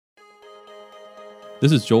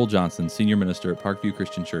This is Joel Johnson, Senior Minister at Parkview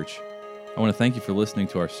Christian Church. I want to thank you for listening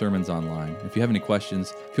to our sermons online. If you have any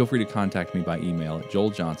questions, feel free to contact me by email at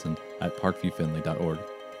joeljohnson@parkviewfinley.org.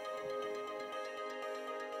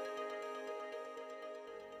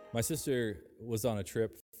 My sister was on a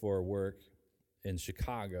trip for work in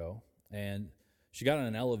Chicago, and she got on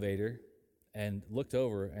an elevator and looked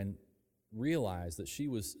over and realized that she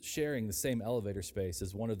was sharing the same elevator space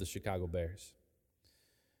as one of the Chicago Bears.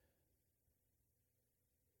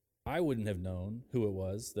 I wouldn't have known who it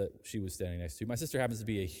was that she was standing next to. My sister happens to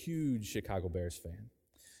be a huge Chicago Bears fan.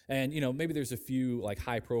 And, maybe there's a few like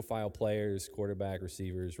high-profile players, quarterback,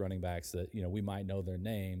 receivers, running backs that, we might know their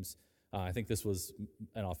names. I think this was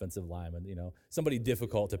an offensive lineman, somebody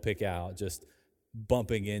difficult to pick out, just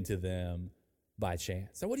bumping into them by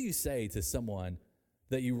chance. So what do you say to someone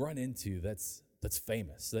that you run into that's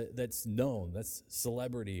famous, that's known, that's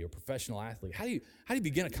celebrity or professional athlete? How do you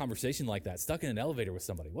begin a conversation like that, stuck in an elevator with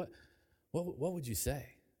somebody? What would you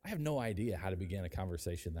say? I have no idea how to begin a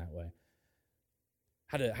conversation that way.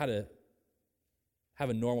 How to have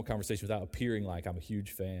a normal conversation without appearing like I'm a huge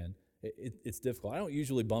fan. It's difficult. I don't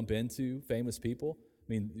usually bump into famous people.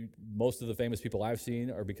 I mean, most of the famous people I've seen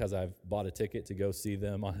are because I've bought a ticket to go see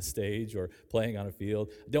them on a stage or playing on a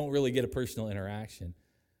field. I don't really get a personal interaction.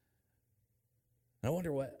 And I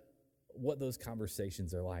wonder what those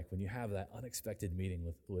conversations are like when you have that unexpected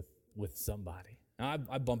meeting with somebody. Now,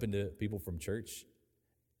 I bump into people from church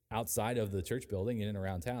outside of the church building in and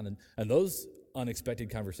around town, and those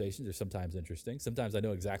unexpected conversations are sometimes interesting. Sometimes I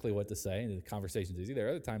know exactly what to say, and the conversation's easy. There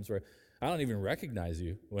are other times where I don't even recognize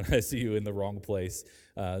you when I see you in the wrong place,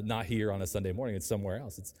 not here on a Sunday morning. It's somewhere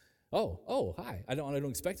else. It's, oh, hi. I don't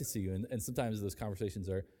expect to see you. And sometimes those conversations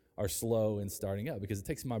are slow in starting up because it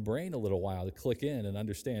takes my brain a little while to click in and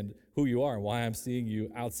understand who you are and why I'm seeing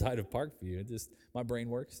you outside of Parkview. My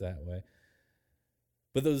brain works that way.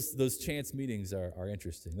 But those chance meetings are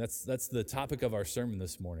interesting. That's the topic of our sermon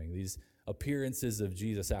this morning, these appearances of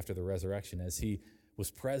Jesus after the resurrection as he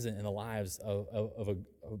was present in the lives of a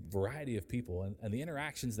variety of people and the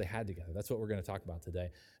interactions they had together. That's what we're going to talk about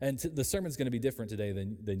today. And the sermon's going to be different today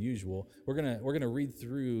than usual. We're going to read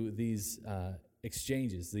through these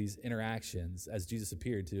exchanges, these interactions as Jesus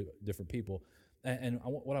appeared to different people. And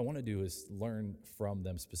what I want to do is learn from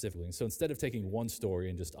them specifically. And so instead of taking one story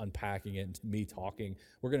and just unpacking it and me talking,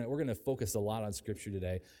 we're gonna focus a lot on Scripture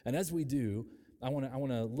today. And as we do, I want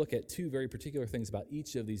to look at two very particular things about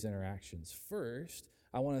each of these interactions. First,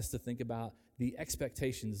 I want us to think about the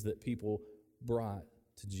expectations that people brought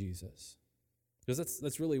to Jesus, because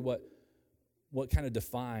that's really what kind of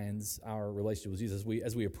defines our relationship with Jesus.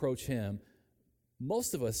 As we approach him,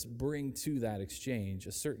 most of us bring to that exchange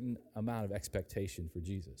a certain amount of expectation for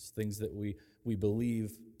Jesus, things that we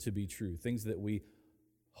believe to be true, things that we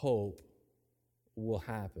hope will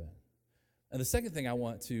happen. And the second thing I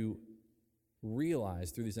want to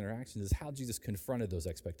realize through these interactions is how Jesus confronted those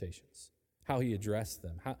expectations, how he addressed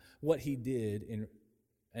them, what he did,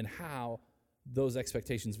 and how those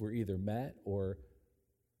expectations were either met or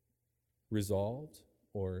resolved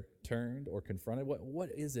or turned or confronted.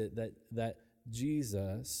 What is it that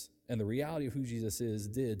Jesus and the reality of who Jesus is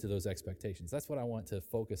did to those expectations? That's what I want to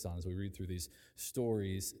focus on as we read through these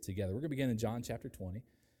stories together. We're going to begin in John chapter 20,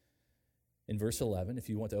 in verse 11. If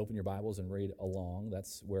you want to open your Bibles and read along,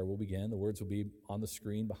 that's where we'll begin. The words will be on the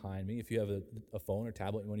screen behind me. If you have a phone or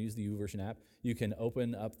tablet, you want to use the YouVersion app, you can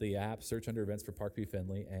open up the app, search under events for Parkview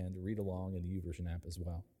Finley, and read along in the YouVersion app as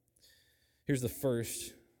well. Here's the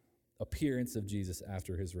first appearance of Jesus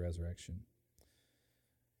after his resurrection.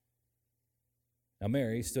 Now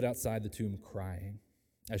Mary stood outside the tomb crying.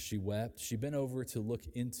 As she wept, she bent over to look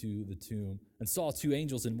into the tomb and saw two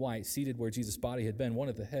angels in white seated where Jesus' body had been, one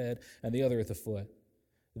at the head and the other at the foot.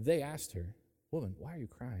 They asked her, "Woman, why are you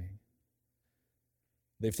crying?"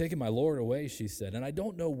 "They've taken my Lord away," she said, "and I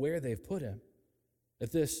don't know where they've put him."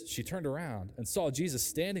 At this, she turned around and saw Jesus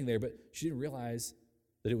standing there, but she didn't realize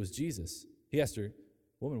that it was Jesus. He asked her,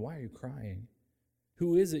 "Woman, why are you crying?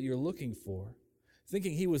 Who is it you're looking for?"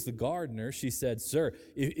 Thinking he was the gardener, she said, "Sir,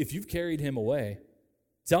 if you've carried him away,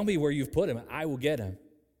 tell me where you've put him, and I will get him."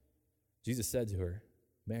 Jesus said to her,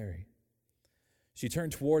 "Mary." She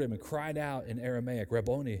turned toward him and cried out in Aramaic,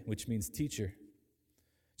 "Rabboni," which means teacher.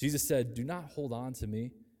 Jesus said, "Do not hold on to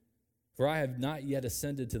me, for I have not yet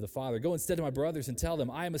ascended to the Father. Go instead to my brothers and tell them,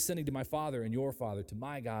 I am ascending to my Father and your Father, to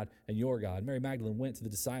my God and your God." Mary Magdalene went to the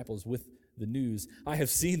disciples with the news, "I have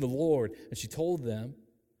seen the Lord," and she told them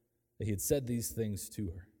that he had said these things to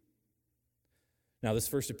her. Now, this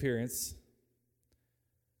first appearance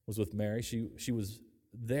was with Mary. She was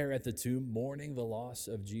there at the tomb mourning the loss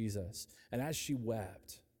of Jesus. And as she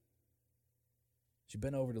wept, She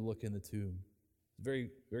bent over to look in the tomb.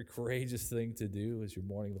 Very, very courageous thing to do as you're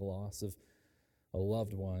mourning the loss of a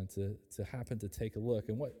loved one, to happen to take a look.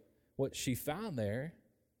 And what she found there,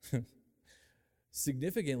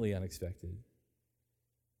 significantly unexpected.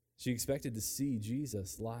 She expected to see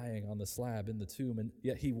Jesus lying on the slab in the tomb, and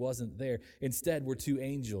yet he wasn't there. Instead were two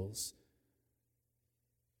angels.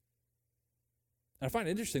 And I find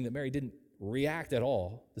it interesting that Mary didn't react at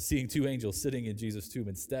all to seeing two angels sitting in Jesus' tomb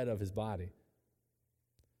instead of his body.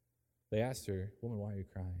 They asked her, "Woman, why are you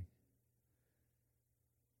crying?"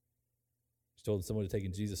 She told someone had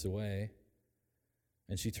taken Jesus away.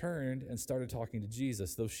 And she turned and started talking to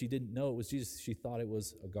Jesus. Though she didn't know it was Jesus, she thought it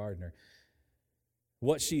was a gardener.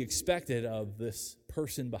 What she expected of this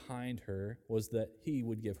person behind her was that he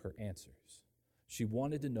would give her answers. She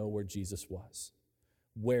wanted to know where Jesus was.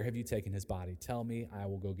 Where have you taken his body? Tell me, I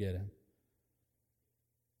will go get him.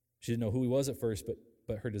 She didn't know who he was at first,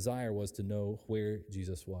 but her desire was to know where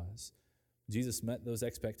Jesus was. Jesus met those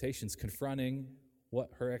expectations, confronting what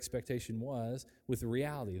her expectation was with the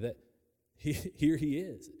reality that here he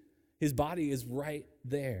is. His body is right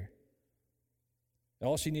there. And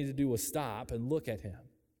all she needed to do was stop and look at him,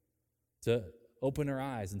 to open her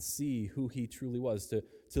eyes and see who he truly was,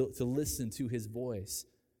 to listen to his voice,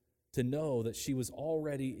 to know that she was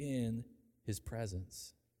already in his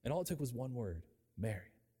presence. And all it took was one word,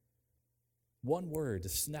 Mary. One word to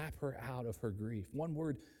snap her out of her grief. One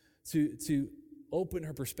word to open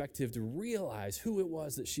her perspective, to realize who it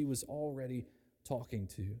was that she was already talking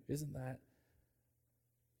to. Isn't that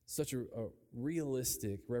such a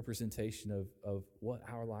realistic representation of what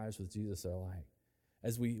our lives with Jesus are like?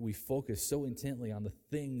 As we focus so intently on the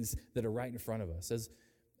things that are right in front of us,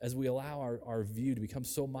 as we allow our view to become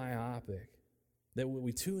so myopic that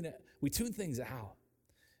we tune things out,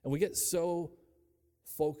 and we get so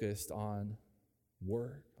focused on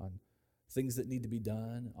work, on things that need to be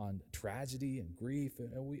done, on tragedy and grief,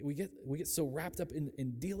 and we get so wrapped up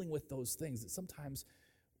in dealing with those things that sometimes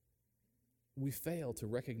we fail to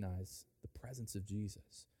recognize the presence of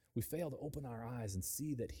Jesus. We fail to open our eyes and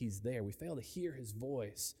see that he's there. We fail to hear his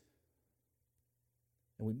voice,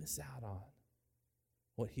 and we miss out on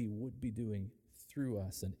what he would be doing through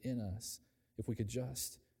us and in us if we could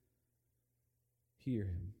just hear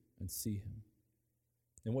him and see him.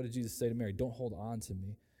 And what did Jesus say to Mary? Don't hold on to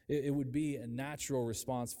me. It would be a natural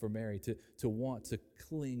response for Mary to want to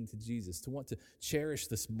cling to Jesus, to want to cherish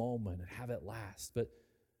this moment and have it last. But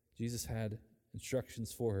Jesus had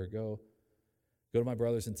instructions for her. Go to my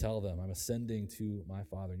brothers and tell them, I'm ascending to my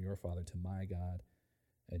Father and your Father, to my God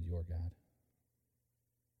and your God.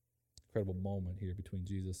 Incredible moment here between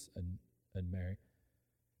Jesus and Mary.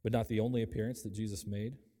 But not the only appearance that Jesus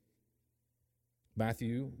made.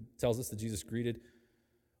 Matthew tells us that Jesus greeted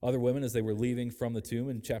other women as they were leaving from the tomb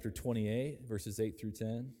in chapter 28, verses 8 through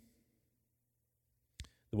 10.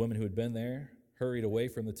 The women who had been there hurried away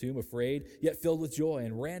from the tomb, afraid, yet filled with joy,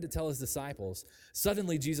 and ran to tell his disciples.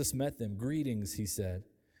 Suddenly Jesus met them. Greetings, he said.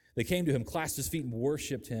 They came to him, clasped his feet, and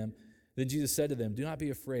worshipped him. Then Jesus said to them, do not be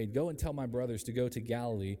afraid. Go and tell my brothers to go to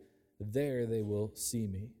Galilee. There they will see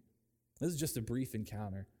me. This is just a brief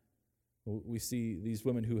encounter. We see these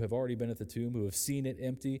women who have already been at the tomb, who have seen it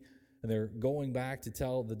empty, and they're going back to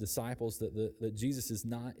tell the disciples that Jesus is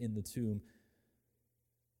not in the tomb.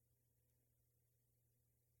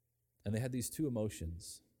 And they had these two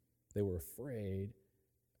emotions. They were afraid,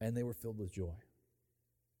 and they were filled with joy.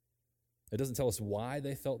 It doesn't tell us why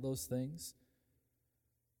they felt those things,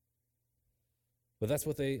 but that's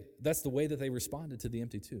the way that they responded to the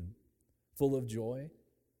empty tomb. Full of joy,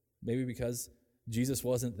 maybe because Jesus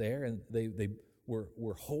wasn't there, and they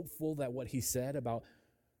were hopeful that what he said about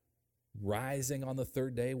rising on the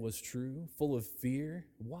third day was true. Full of fear.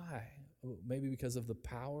 Why? Maybe because of the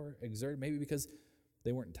power exerted. Maybe because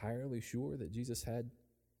they weren't entirely sure that Jesus had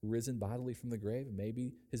risen bodily from the grave.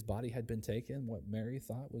 Maybe his body had been taken, what Mary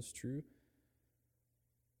thought was true.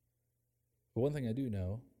 But one thing I do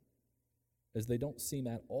know is they don't seem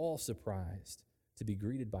at all surprised to be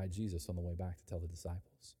greeted by Jesus on the way back to tell the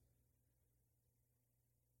disciples.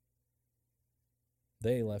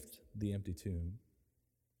 They left the empty tomb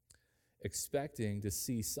expecting to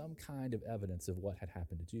see some kind of evidence of what had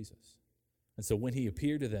happened to Jesus. And so when he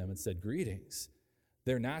appeared to them and said, greetings,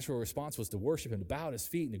 their natural response was to worship him, to bow at his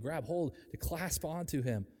feet, and to grab hold, to clasp onto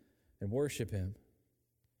him and worship him.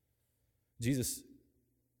 Jesus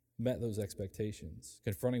met those expectations,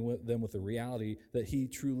 confronting them with the reality that he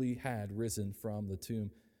truly had risen from the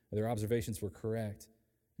tomb. Their observations were correct,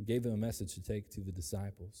 and gave them a message to take to the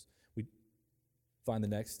disciples. We find the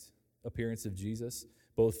next appearance of Jesus.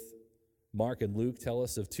 Both Mark and Luke tell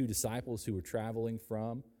us of two disciples who were traveling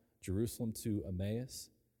from Jerusalem to Emmaus.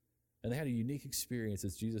 And they had a unique experience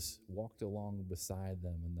as Jesus walked along beside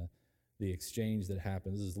them and the exchange that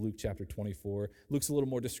happened. This is Luke chapter 24. Luke's a little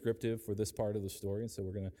more descriptive for this part of the story, and so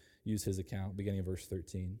we're going to use his account beginning in verse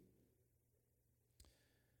 13.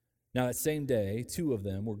 Now that same day, two of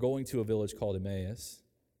them were going to a village called Emmaus,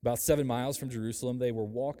 about 7 miles from Jerusalem. They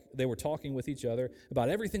were talking with each other about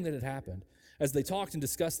everything that had happened. As they talked and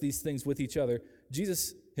discussed these things with each other,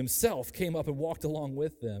 Jesus himself came up and walked along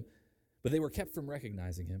with them, but they were kept from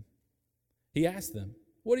recognizing him. He asked them,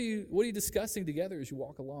 What are you discussing together as you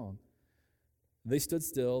walk along? They stood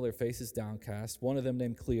still, their faces downcast. One of them,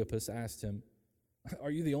 named Cleopas, asked him,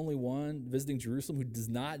 Are you the only one visiting Jerusalem who does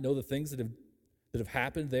not know the things that have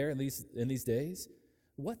happened there in these days?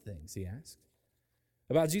 What things? He asked.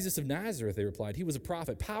 About Jesus of Nazareth, they replied. He was a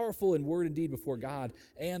prophet, powerful in word and deed before God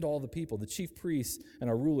and all the people. The chief priests and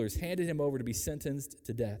our rulers handed him over to be sentenced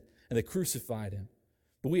to death, and they crucified him.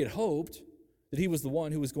 But we had hoped that he was the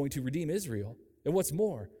one who was going to redeem Israel. And what's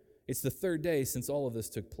more, it's the third day since all of this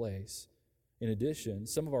took place. In addition,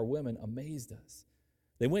 some of our women amazed us.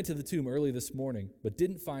 They went to the tomb early this morning, but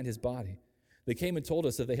didn't find his body. They came and told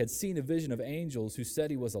us that they had seen a vision of angels who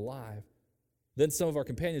said he was alive. Then some of our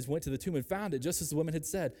companions went to the tomb and found it just as the women had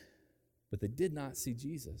said, but they did not see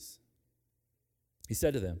Jesus. He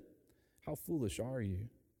said to them, How foolish are you,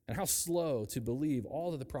 and how slow to believe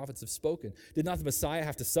all that the prophets have spoken? Did not the Messiah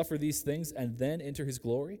have to suffer these things and then enter his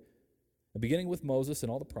glory? And beginning with Moses and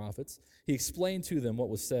all the prophets, he explained to them what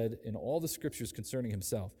was said in all the scriptures concerning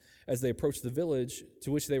himself. As they approached the village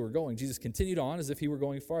to which they were going, Jesus continued on as if he were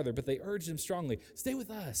going farther, but they urged him strongly, Stay with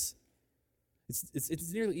us.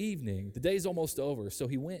 It's nearly evening. The day's almost over, so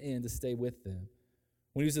he went in to stay with them.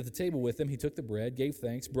 When he was at the table with them, he took the bread, gave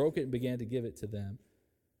thanks, broke it, and began to give it to them.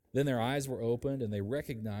 Then their eyes were opened, and they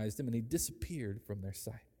recognized him, and he disappeared from their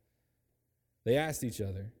sight. They asked each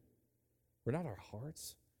other, Were not our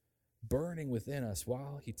hearts burning within us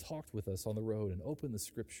while he talked with us on the road and opened the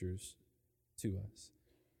scriptures to us?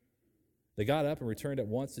 They got up and returned at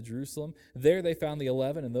once to Jerusalem. There they found the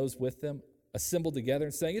 11 and those with them assembled together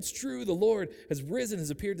and saying, It's true, the Lord has risen, has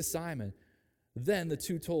appeared to Simon. Then the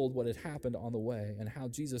two told what had happened on the way and how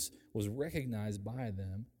Jesus was recognized by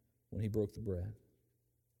them when he broke the bread.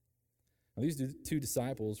 Now, these two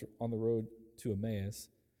disciples on the road to Emmaus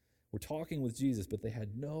were talking with Jesus, but they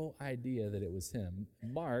had no idea that it was him.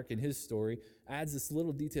 Mark, in his story, adds this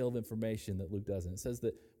little detail of information that Luke doesn't. It says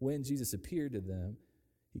that when Jesus appeared to them,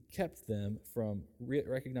 he kept them from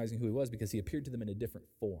recognizing who he was because he appeared to them in a different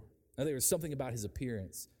form. Now, there was something about his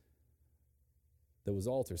appearance that was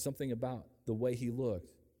altered, something about the way he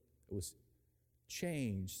looked. It was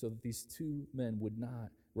changed so that these two men would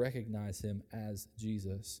not recognize him as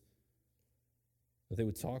Jesus. That they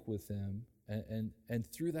would talk with him, and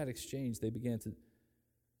through that exchange, they began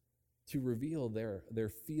to reveal their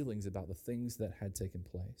feelings about the things that had taken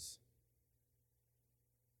place,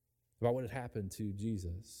 about what had happened to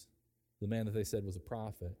Jesus, the man that they said was a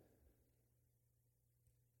prophet.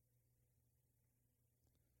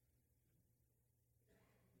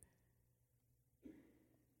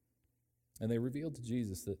 And they revealed to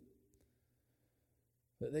Jesus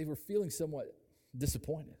that they were feeling somewhat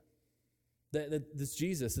disappointed. That this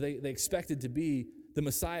Jesus, they expected to be the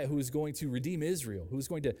Messiah who was going to redeem Israel, who was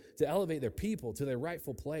going to elevate their people to their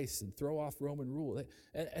rightful place and throw off Roman rule.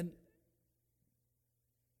 And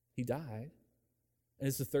he died. And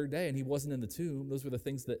it's the third day, and he wasn't in the tomb. Those were the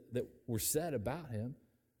things that were said about him.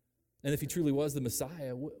 And if he truly was the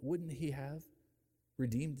Messiah, wouldn't he have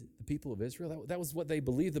redeemed the people of Israel? That was what they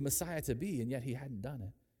believed the Messiah to be, and yet he hadn't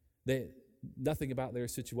done it. Nothing about their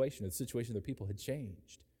situation, or the situation of their people, had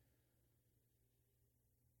changed.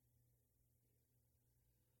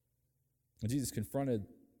 And Jesus confronted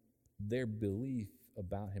their belief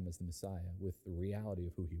about him as the Messiah with the reality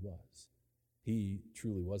of who he was. He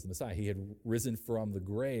truly was the Messiah. He had risen from the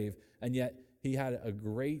grave, and yet he had a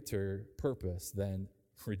greater purpose than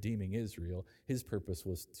redeeming Israel. His purpose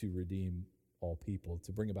was to redeem all people,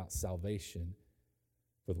 to bring about salvation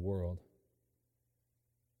for the world.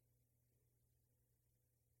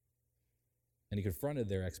 And he confronted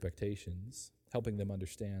their expectations, helping them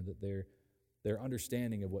understand that their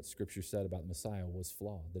understanding of what Scripture said about the Messiah was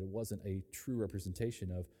flawed, that it wasn't a true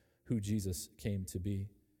representation of who Jesus came to be.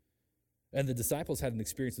 And the disciples had an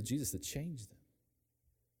experience with Jesus that changed them.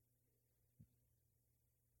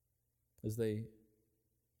 As they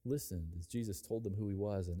listened, as Jesus told them who he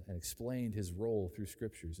was and explained his role through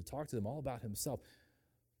Scriptures and talked to them all about himself,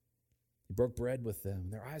 he broke bread with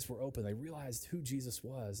them. Their eyes were open. They realized who Jesus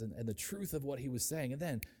was and the truth of what he was saying. And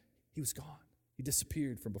then he was gone. He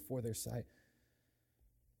disappeared from before their sight.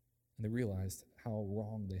 And they realized how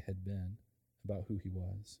wrong they had been about who he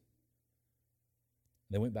was.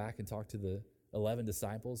 They went back and talked to the 11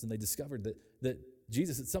 disciples, and they discovered that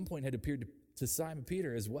Jesus at some point had appeared to Simon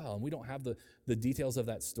Peter as well. And we don't have the details of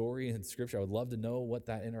that story in Scripture. I would love to know what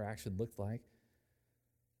that interaction looked like.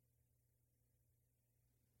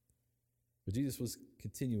 But Jesus was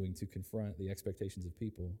continuing to confront the expectations of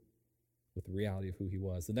people with the reality of who he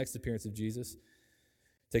was. The next appearance of Jesus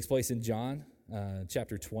takes place in John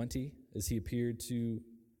chapter 20, as he appeared to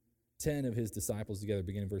 10 of his disciples together,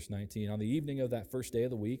 beginning in verse 19. On the evening of that first day of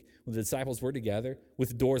the week, when the disciples were together,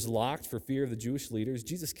 with doors locked for fear of the Jewish leaders,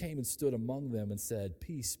 Jesus came and stood among them and said,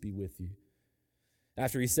 "Peace be with you."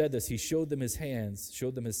 After he said this, he showed them his hands,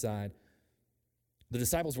 showed them his side. The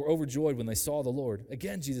disciples were overjoyed when they saw the Lord.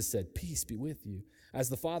 Again, Jesus said, "Peace be with you. As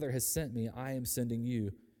the Father has sent me, I am sending you."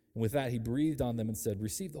 And with that, he breathed on them and said,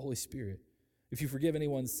 "Receive the Holy Spirit. If you forgive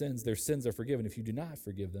anyone's sins, their sins are forgiven. If you do not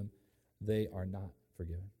forgive them, they are not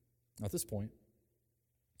forgiven." Now, at this point,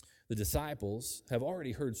 the disciples have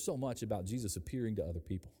already heard so much about Jesus appearing to other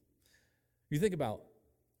people. You think about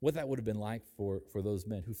what that would have been like for those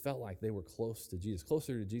men who felt like they were close to Jesus,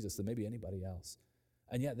 closer to Jesus than maybe anybody else.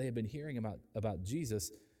 And yet they had been hearing about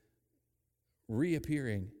Jesus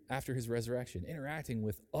reappearing after his resurrection, interacting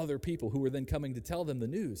with other people who were then coming to tell them the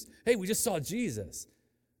news. Hey, we just saw Jesus.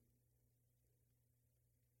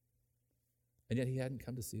 And yet he hadn't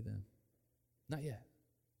come to see them. Not yet.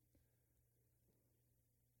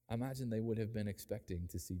 I imagine they would have been expecting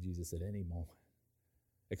to see Jesus at any moment,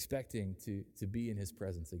 expecting to be in his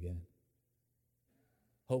presence again,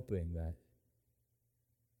 hoping that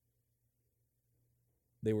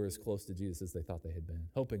they were as close to Jesus as they thought they had been,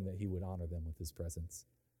 hoping that he would honor them with his presence,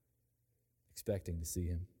 expecting to see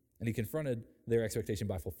him. And he confronted their expectation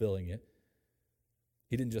by fulfilling it.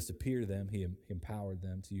 He didn't just appear to them, he empowered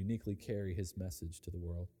them to uniquely carry his message to the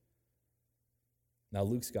world. Now,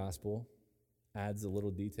 Luke's gospel adds a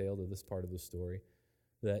little detail to this part of the story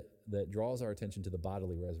that draws our attention to the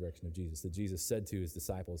bodily resurrection of Jesus, that Jesus said to his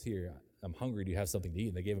disciples, "Here, I'm hungry, do you have something to eat?"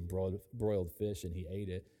 And they gave him broiled fish, and he ate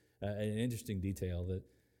it. An interesting detail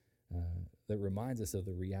that reminds us of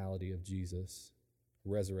the reality of Jesus,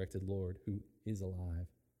 resurrected Lord, who is alive.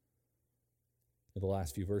 In the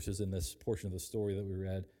last few verses in this portion of the story that we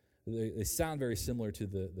read, they sound very similar to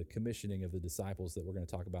the commissioning of the disciples that we're going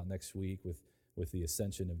to talk about next week with the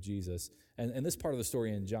ascension of Jesus. And this part of the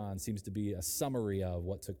story in John seems to be a summary of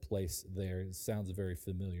what took place there. It sounds very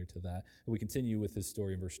familiar to that. And we continue with his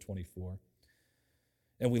story in verse 24.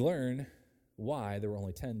 And we learn why there were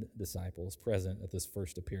only 10 disciples present at this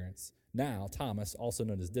first appearance. Now, Thomas, also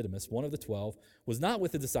known as Didymus, one of the 12, was not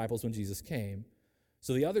with the disciples when Jesus came.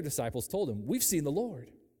 So the other disciples told him, "We've seen the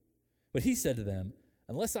Lord." But he said to them,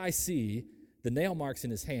 "Unless I see the nail marks in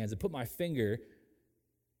his hands and put my finger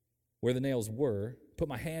where the nails were, put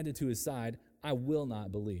my hand into his side, I will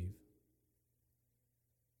not believe."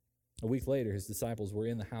 A week later, his disciples were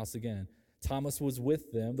in the house again. Thomas was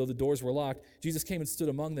with them, though the doors were locked. Jesus came and stood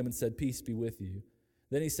among them and said, "Peace be with you."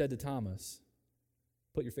 Then he said to Thomas,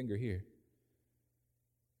 "Put your finger here.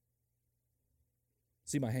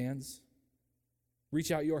 See my hands? Reach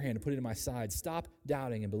out your hand and put it in my side. Stop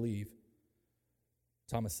doubting and believe."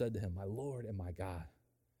 Thomas said to him, "My Lord and my God."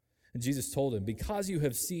 And Jesus told him, "Because you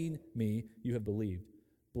have seen me, you have believed.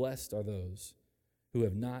 Blessed are those who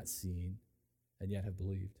have not seen and yet have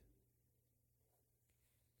believed."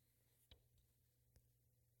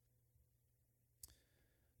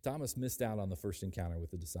 Thomas missed out on the first encounter with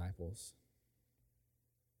the disciples.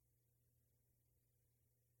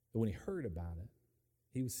 But when he heard about it,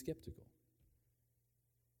 he was skeptical.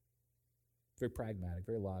 Very pragmatic,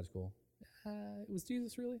 very logical. It was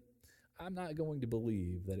Jesus, really? I'm not going to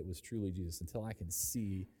believe that it was truly Jesus until I can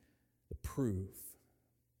see the proof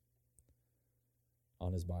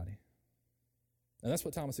on his body. And that's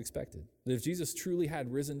what Thomas expected. That if Jesus truly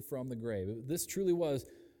had risen from the grave, if this truly was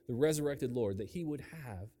the resurrected Lord, that he would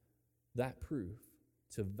have that proof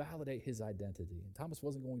to validate his identity. And Thomas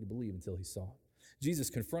wasn't going to believe until he saw it. Jesus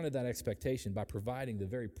confronted that expectation by providing the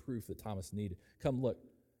very proof that Thomas needed. Come look,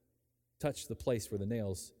 touch the place where the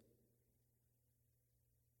nails,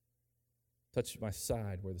 touch my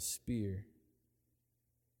side where the spear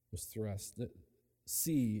was thrust.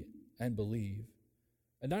 See and believe.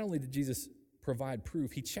 And not only did Jesus provide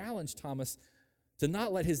proof, he challenged Thomas to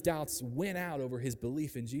not let his doubts win out over his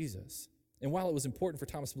belief in Jesus. And while it was important for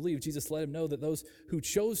Thomas to believe, Jesus let him know that those who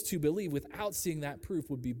chose to believe without seeing that proof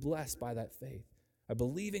would be blessed by that faith, by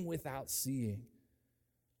believing without seeing.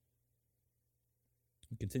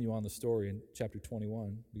 We continue on the story in chapter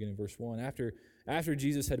 21, beginning verse 1. After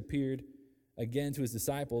Jesus had appeared again to his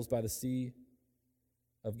disciples by the Sea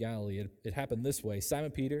of Galilee. It happened this way.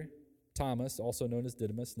 Simon Peter, Thomas, also known as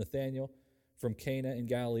Didymus, Nathanael from Cana in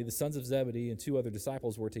Galilee, the sons of Zebedee, and 2 other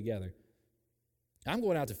disciples were together. I'm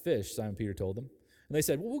going out to fish, Simon Peter told them. And they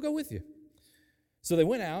said, well, we'll go with you. So they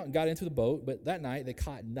went out and got into the boat, but that night they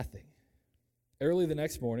caught nothing. Early the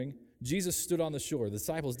next morning, Jesus stood on the shore. The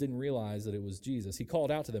disciples didn't realize that it was Jesus. He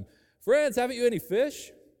called out to them, friends, haven't you any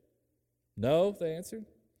fish? No, they answered.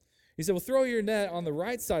 He said, well, throw your net on the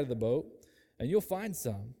right side of the boat, and you'll find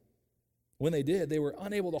some. When they did, they were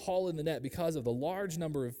unable to haul in the net because of the large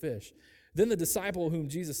number of fish. Then the disciple whom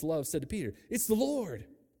Jesus loved said to Peter, it's the Lord.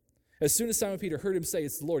 As soon as Simon Peter heard him say,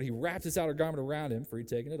 it's the Lord, he wrapped his outer garment around him, for he'd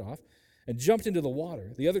taken it off, and jumped into the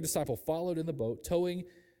water. The other disciple followed in the boat, towing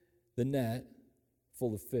the net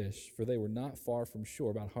full of fish, for they were not far from shore,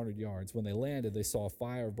 about 100 yards. When they landed, they saw a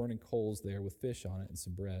fire of burning coals there with fish on it and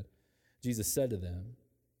some bread. Jesus said to them,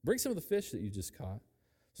 bring some of the fish that you just caught.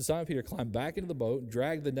 So Simon Peter climbed back into the boat and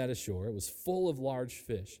dragged the net ashore. It was full of large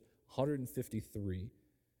fish, 153.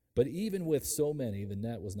 But even with so many, the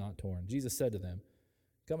net was not torn. Jesus said to them,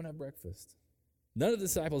 come and have breakfast. None of the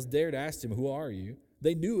disciples dared ask him, who are you?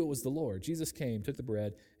 They knew it was the Lord. Jesus came, took the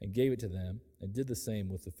bread, and gave it to them, and did the same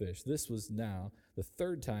with the fish. This was now the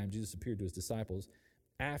 3rd time Jesus appeared to his disciples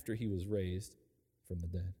after he was raised from the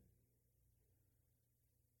dead.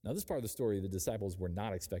 Now, this part of the story, the disciples were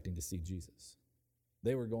not expecting to see Jesus.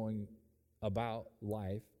 They were going about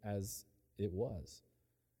life as it was.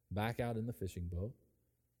 Back out in the fishing boat,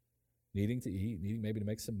 needing to eat, needing maybe to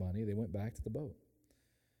make some money. They went back to the boat.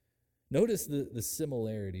 Notice the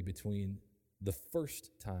similarity between the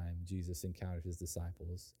first time Jesus encountered his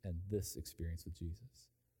disciples and this experience with Jesus.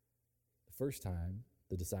 The first time,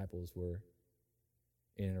 the disciples were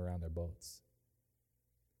in and around their boats,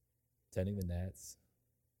 tending the nets.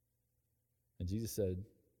 And Jesus said,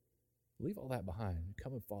 leave all that behind.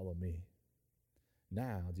 Come and follow me.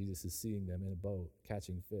 Now, Jesus is seeing them in a boat,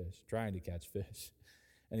 catching fish, trying to catch fish.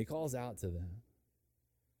 And he calls out to them.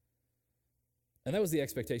 And that was the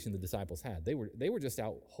expectation the disciples had. They were just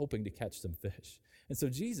out hoping to catch some fish. And so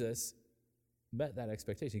Jesus met that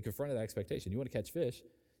expectation. He confronted that expectation. You want to catch fish?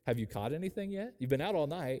 Have you caught anything yet? You've been out all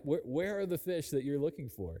night. Where are the fish that you're looking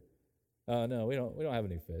for? No, we don't have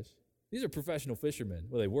any fish. These are professional fishermen.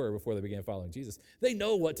 Well, they were before they began following Jesus. They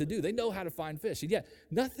know what to do. They know how to find fish. And yet,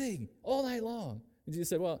 nothing all night long. And Jesus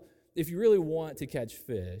said, well, if you really want to catch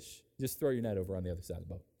fish, just throw your net over on the other side of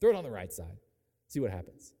the boat. Throw it on the right side. See what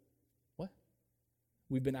happens. What?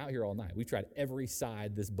 We've been out here all night. We've tried every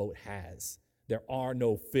side this boat has. There are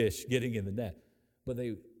no fish getting in the net. But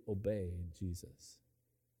they obeyed Jesus.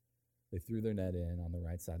 They threw their net in on the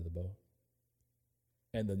right side of the boat.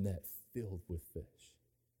 And the net filled with fish.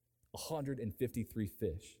 153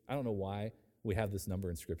 fish. I don't know why we have this number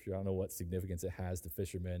in Scripture. I don't know what significance it has to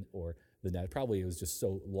fishermen or the net. Probably it was just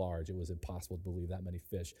so large it was impossible to believe that many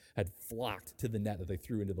fish had flocked to the net that they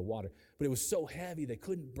threw into the water. But it was so heavy they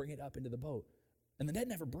couldn't bring it up into the boat. And the net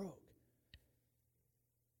never broke.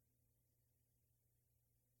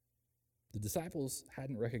 The disciples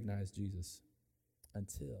hadn't recognized Jesus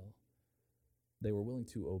until they were willing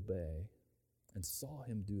to obey and saw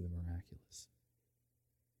him do the miraculous.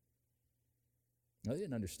 Now, they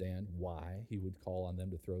didn't understand why he would call on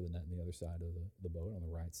them to throw the net on the other side of the boat, on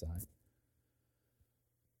the right side.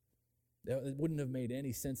 It wouldn't have made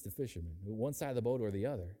any sense to fishermen, one side of the boat or the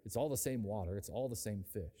other. It's all the same water. It's all the same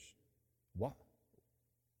fish.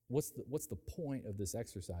 What's the point of this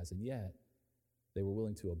exercise? And yet, they were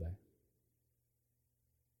willing to obey.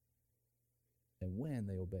 And when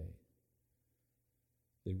they obeyed,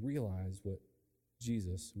 they realized what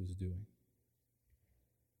Jesus was doing.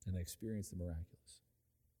 And they experienced the miraculous.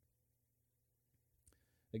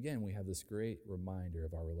 Again, we have this great reminder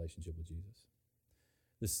of our relationship with Jesus.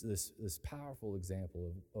 This powerful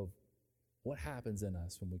example of what happens in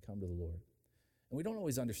us when we come to the Lord. And we don't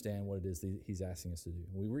always understand what it is that he's asking us to do.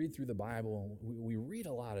 We read through the Bible, we read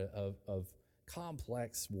a lot of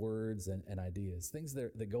complex words and ideas, things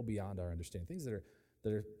that go beyond our understanding, things that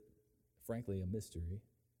are frankly a mystery.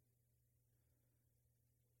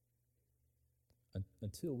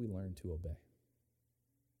 Until we learn to obey.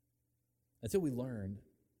 Until we learn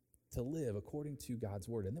to live according to God's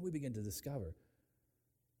word. And then we begin to discover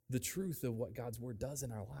the truth of what God's word does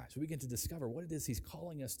in our lives. We begin to discover what it is he's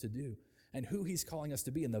calling us to do and who he's calling us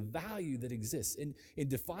to be and the value that exists in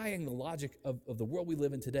defying the logic of the world we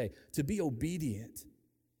live in today, to be obedient.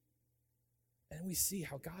 And we see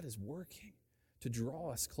how God is working to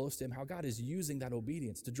draw us close to him, how God is using that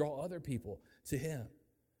obedience to draw other people to him.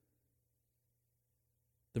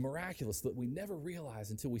 The miraculous that we never realize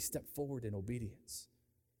until we step forward in obedience.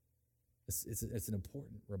 It's an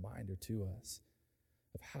important reminder to us.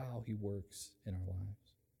 of how he works in our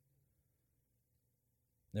lives.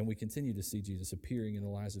 Then we continue to see Jesus appearing in the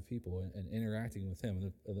lives of people and interacting with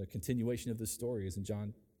him. The continuation of this story is in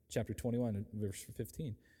John chapter 21, verse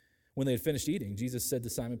 15. When they had finished eating, Jesus said to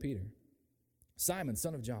Simon Peter, "Simon,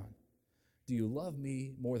 son of John, do you love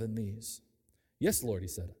me more than these?" "Yes, Lord," he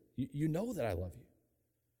said. You know that I love you."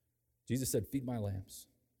 Jesus said, "Feed my lambs."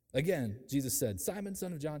 Again, Jesus said, "Simon,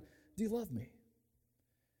 son of John, do you love me?"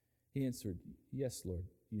 He answered, "Yes, Lord,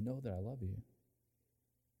 you know that I love you."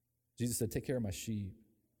 Jesus said, "Take care of my sheep."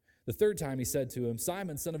 The third time he said to him,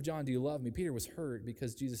 "Simon, son of John, do you love me?" Peter was hurt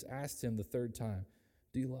because Jesus asked him the third time,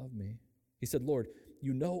 "Do you love me?" He said, "Lord,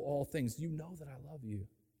 you know all things. You know that I love you."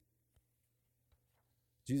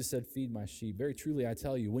 Jesus said, "Feed my sheep. Very truly I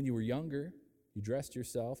tell you, when you were younger, you dressed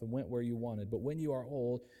yourself and went where you wanted. But when you are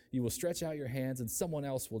old, you will stretch out your hands and someone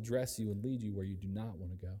else will dress you and lead you where you do not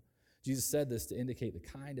want to go." Jesus said this to indicate the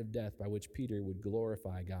kind of death by which Peter would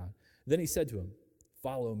glorify God. Then he said to him,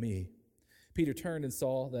 "Follow me." Peter turned and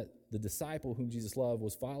saw that the disciple whom Jesus loved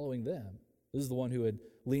was following them. This is the one who had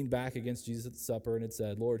leaned back against Jesus at the supper and had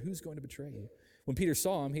said, "Lord, who's going to betray you?" When Peter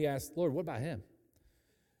saw him, he asked, "Lord, what about him?"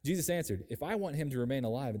 Jesus answered, "If I want him to remain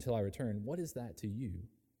alive until I return, what is that to you?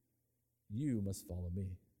 You must follow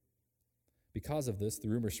me." Because of this, the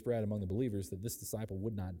rumor spread among the believers that this disciple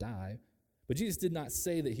would not die. But Jesus did not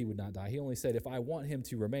say that he would not die. He only said, "If I want him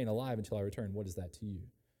to remain alive until I return, what is that to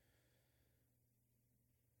you?"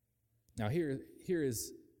 Now here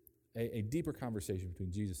is a deeper conversation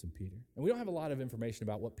between Jesus and Peter. And we don't have a lot of information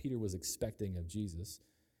about what Peter was expecting of Jesus.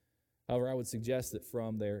 However, I would suggest that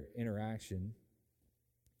from their interaction,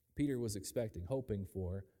 Peter was expecting, hoping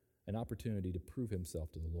for an opportunity to prove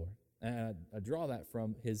himself to the Lord. And I draw that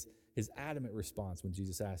from his adamant response when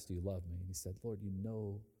Jesus asked, "Do you love me?" And he said, "Lord, you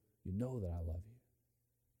know that I love you."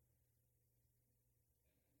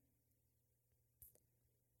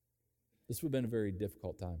 This would have been a very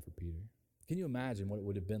difficult time for Peter. Can you imagine what it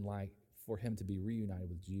would have been like for him to be reunited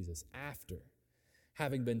with Jesus after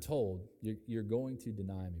having been told, "You're going to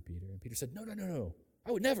deny me, Peter"? And Peter said, No.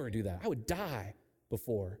 I would never do that. I would die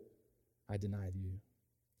before I denied you.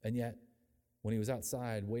 And yet, when he was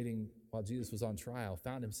outside waiting while Jesus was on trial,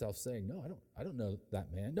 found himself saying, "No, I don't know that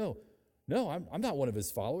man. No, I'm not one of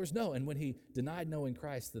his followers. No." And when he denied knowing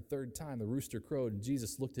Christ the third time, the rooster crowed and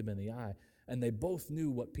Jesus looked him in the eye, and they both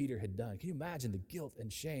knew what Peter had done. Can you imagine the guilt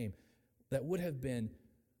and shame that would have been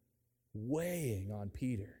weighing on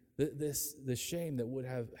Peter? The shame that would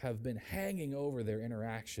have been hanging over their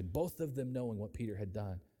interaction, both of them knowing what Peter had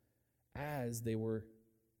done as they were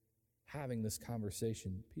having this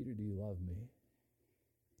conversation. "Peter, do you love me?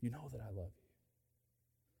 You know that I love you."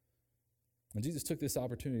 And Jesus took this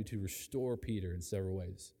opportunity to restore Peter in several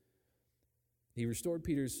ways. He restored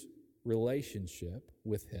Peter's relationship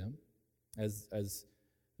with him as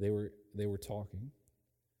they were talking.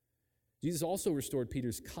 Jesus also restored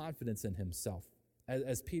Peter's confidence in himself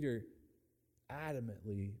as Peter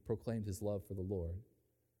adamantly proclaimed his love for the Lord.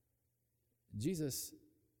 Jesus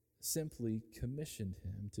simply commissioned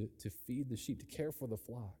him to feed the sheep, to care for the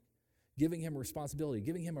flock, giving him responsibility,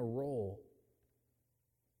 giving him a role,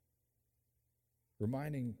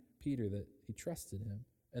 reminding Peter that he trusted him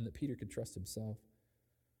and that Peter could trust himself.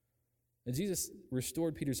 And Jesus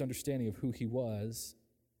restored Peter's understanding of who he was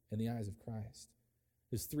in the eyes of Christ.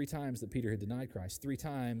 There's 3 times that Peter had denied Christ. 3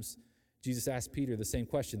 times Jesus asked Peter the same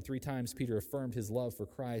question. 3 times Peter affirmed his love for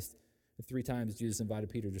Christ. And 3 times Jesus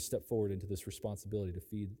invited Peter to step forward into this responsibility to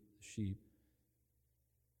feed the sheep.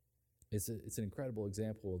 It's an incredible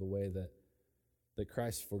example of the way that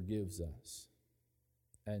Christ forgives us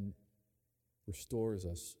and restores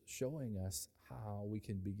us, showing us how we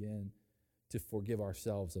can begin to forgive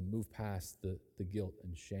ourselves and move past the guilt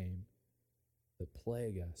and shame that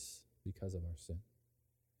plague us because of our sin.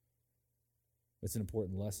 It's an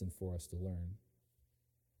important lesson for us to learn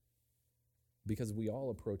because we all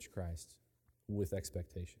approach Christ with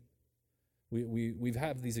expectation. We've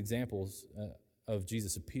had these examples of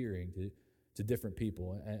Jesus appearing to different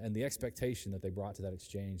people and the expectation that they brought to that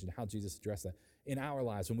exchange and how Jesus addressed that. In our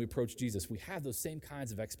lives, when we approach Jesus, we have those same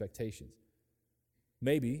kinds of expectations.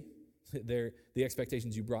 Maybe they're the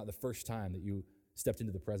expectations you brought the first time that you stepped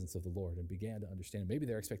into the presence of the Lord and began to understand. Maybe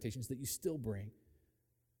they're expectations that you still bring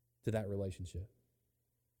to that relationship.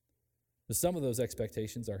 But some of those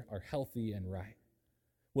expectations are healthy and right.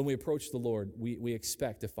 When we approach the Lord, we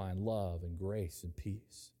expect to find love and grace and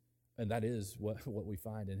peace. And that is what we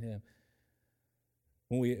find in Him.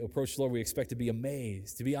 When we approach the Lord, we expect to be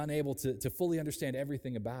amazed, to be unable to fully understand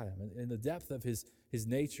everything about Him. And the depth of His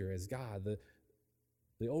nature as God,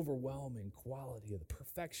 the overwhelming quality of the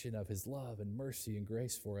perfection of His love and mercy and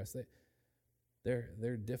grace for us.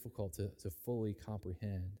 they're difficult to fully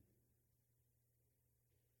comprehend.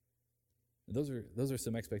 Those are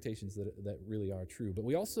some expectations that really are true. But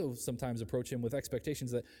we also sometimes approach him with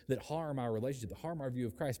expectations that harm our relationship, that harm our view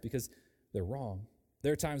of Christ because they're wrong.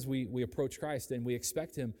 There are times we approach Christ and we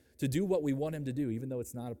expect him to do what we want him to do, even though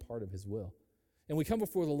it's not a part of his will. And we come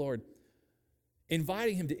before the Lord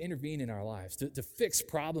inviting him to intervene in our lives, to fix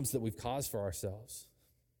problems that we've caused for ourselves.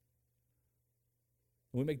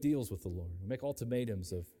 And we make deals with the Lord. We make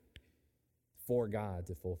ultimatums for God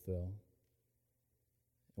to fulfill.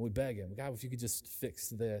 And we beg him, God, if you could just fix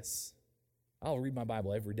this, I'll read my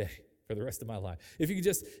Bible every day for the rest of my life. If you could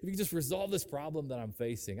just resolve this problem that I'm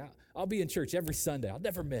facing, I'll be in church every Sunday. I'll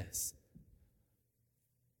never miss.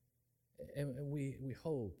 And we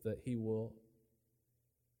hope that he will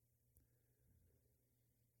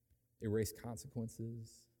erase consequences,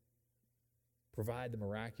 provide the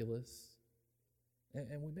miraculous,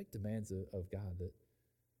 and we make demands of God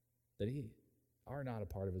that he are not a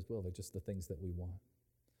part of his will. They're just the things that we want.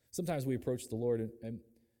 Sometimes we approach the Lord, and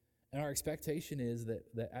our expectation is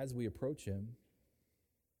that as we approach him,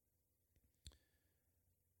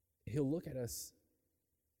 he'll look at us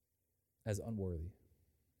as unworthy.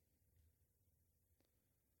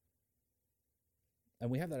 And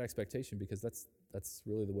we have that expectation because that's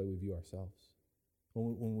really the way we view ourselves.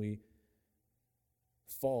 When we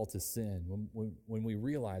fall to sin, when we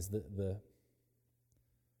realize the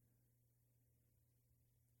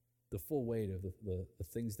full weight of the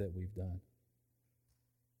things that we've done,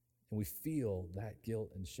 and we feel that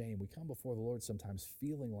guilt and shame, we come before the Lord sometimes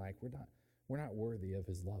feeling like we're not worthy of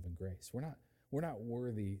his love and grace. We're not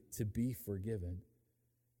worthy to be forgiven.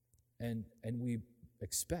 And we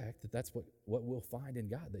expect that that's what we'll find in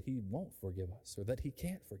God, that he won't forgive us or that he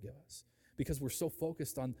can't forgive us because we're so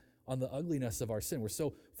focused on the ugliness of our sin. We're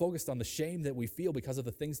so focused on the shame that we feel because of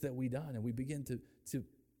the things that we've done, and we begin to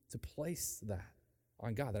place that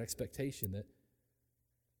on God, that expectation that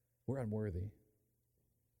we're unworthy.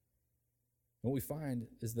 What we find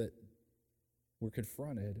is that we're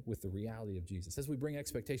confronted with the reality of Jesus. As we bring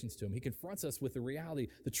expectations to him, he confronts us with the reality,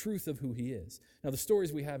 the truth of who he is. Now, the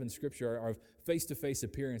stories we have in Scripture are of face-to-face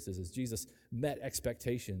appearances as Jesus met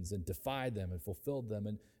expectations and defied them and fulfilled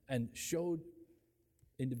them and showed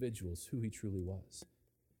individuals who he truly was.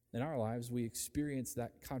 In our lives, we experience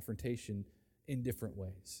that confrontation in different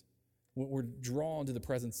ways. We're drawn to the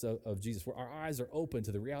presence of Jesus, where our eyes are open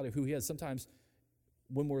to the reality of who he is. Sometimes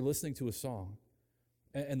when we're listening to a song,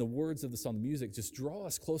 and the words of the song, the music, just draw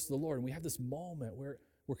us close to the Lord. And we have this moment where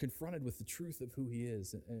we're confronted with the truth of who he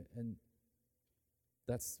is. And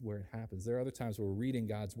that's where it happens. There are other times where we're reading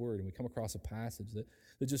God's word and we come across a passage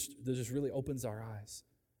that just really opens our eyes.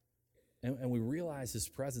 And we realize his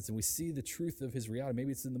presence and we see the truth of his reality.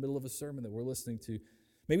 Maybe it's in the middle of a sermon that we're listening to.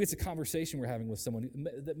 Maybe it's a conversation we're having with someone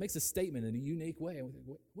that makes a statement in a unique way. And we think,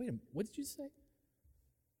 wait a minute, what did you say?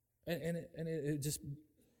 And it just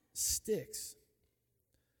sticks.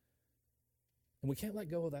 And we can't let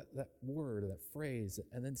go of that word or that phrase.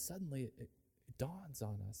 And then suddenly it dawns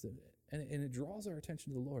on us. And it draws our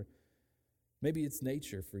attention to the Lord. Maybe it's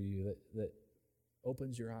nature for you that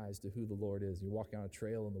opens your eyes to who the Lord is. You're walking on a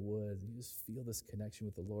trail in the woods and you just feel this connection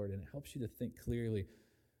with the Lord. And it helps you to think clearly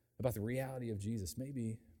about the reality of Jesus.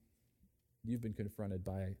 Maybe you've been confronted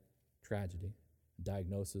by tragedy,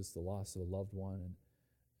 diagnosis, the loss of a loved one.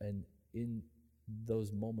 And in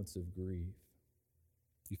those moments of grief,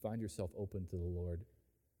 you find yourself open to the Lord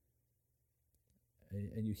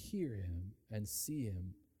and you hear him and see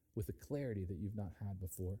him with a clarity that you've not had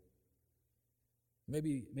before.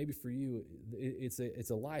 Maybe for you, it's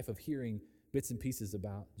a life of hearing bits and pieces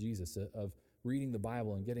about Jesus, of reading the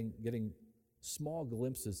Bible and getting small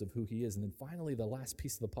glimpses of who he is. And then finally, the last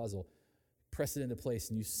piece of the puzzle, press it into place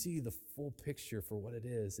and you see the full picture for what it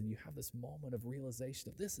is. And you have this moment of realization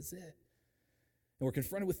of this is it. And we're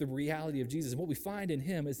confronted with the reality of Jesus. And what we find in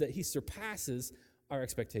him is that he surpasses our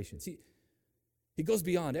expectations. He goes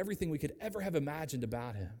beyond everything we could ever have imagined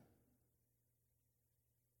about him.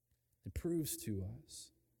 It proves to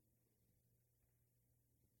us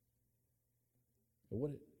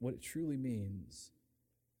what it truly means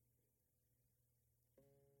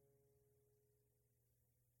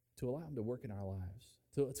to allow him to work in our lives,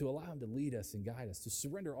 to allow him to lead us and guide us, to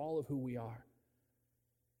surrender all of who we are.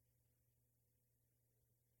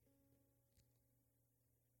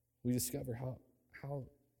 We discover how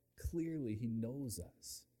clearly he knows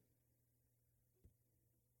us.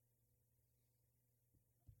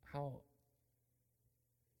 How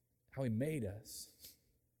he made us,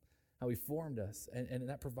 how he formed us, and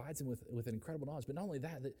that provides him with an incredible knowledge. But not only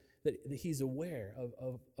that he's aware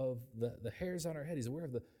of the hairs on our head. He's aware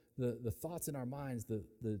of the thoughts in our minds,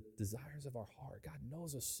 the desires of our heart. God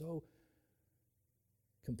knows us so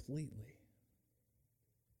completely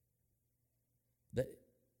that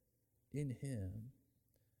in Him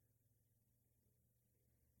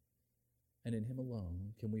and in Him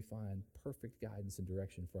alone can we find perfect guidance and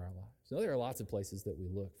direction for our lives. Now, there are lots of places that we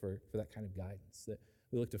look for that kind of guidance, that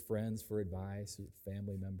we look to friends for advice,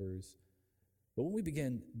 family members. But when we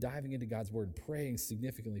begin diving into God's Word and praying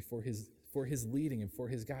significantly for His leading and for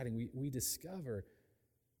His guiding, we discover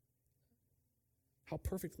how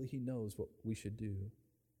perfectly He knows what we should do.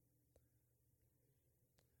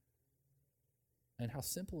 And how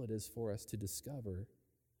simple it is for us to discover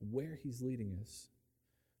where He's leading us,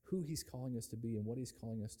 who He's calling us to be, and what He's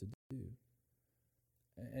calling us to do.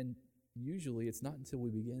 And usually it's not until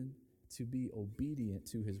we begin to be obedient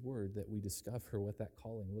to His Word that we discover what that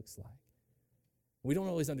calling looks like. We don't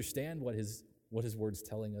always understand what His Word's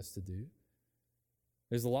telling us to do.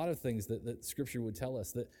 There's a lot of things that Scripture would tell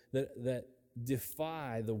us that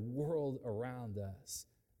defy the world around us.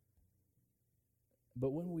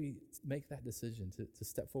 But when we make that decision to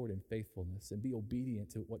step forward in faithfulness and be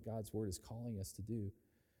obedient to what God's Word is calling us to do,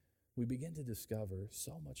 we begin to discover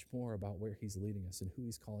so much more about where He's leading us and who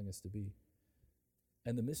He's calling us to be.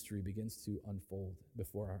 And the mystery begins to unfold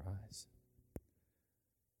before our eyes.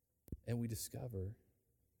 And we discover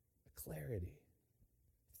a clarity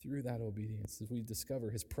through that obedience as we discover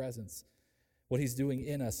His presence, what He's doing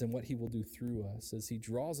in us and what He will do through us as He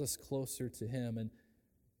draws us closer to Him and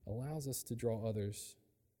allows us to draw others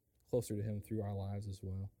closer to Him through our lives as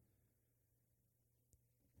well.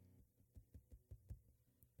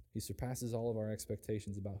 He surpasses all of our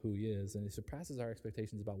expectations about who He is, and He surpasses our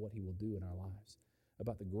expectations about what He will do in our lives,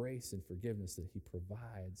 about the grace and forgiveness that He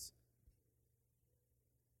provides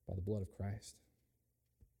by the blood of Christ.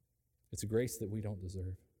 It's a grace that we don't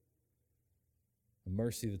deserve, a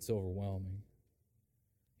mercy that's overwhelming.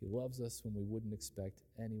 He loves us when we wouldn't expect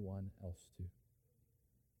anyone else to.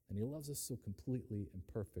 And He loves us so completely and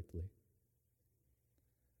perfectly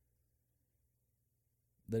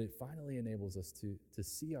that it finally enables us to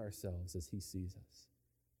see ourselves as He sees us,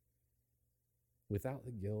 without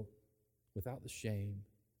the guilt, without the shame,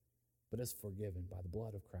 but as forgiven by the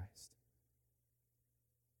blood of Christ.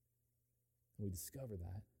 And we discover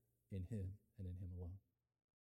that in Him and in Him alone.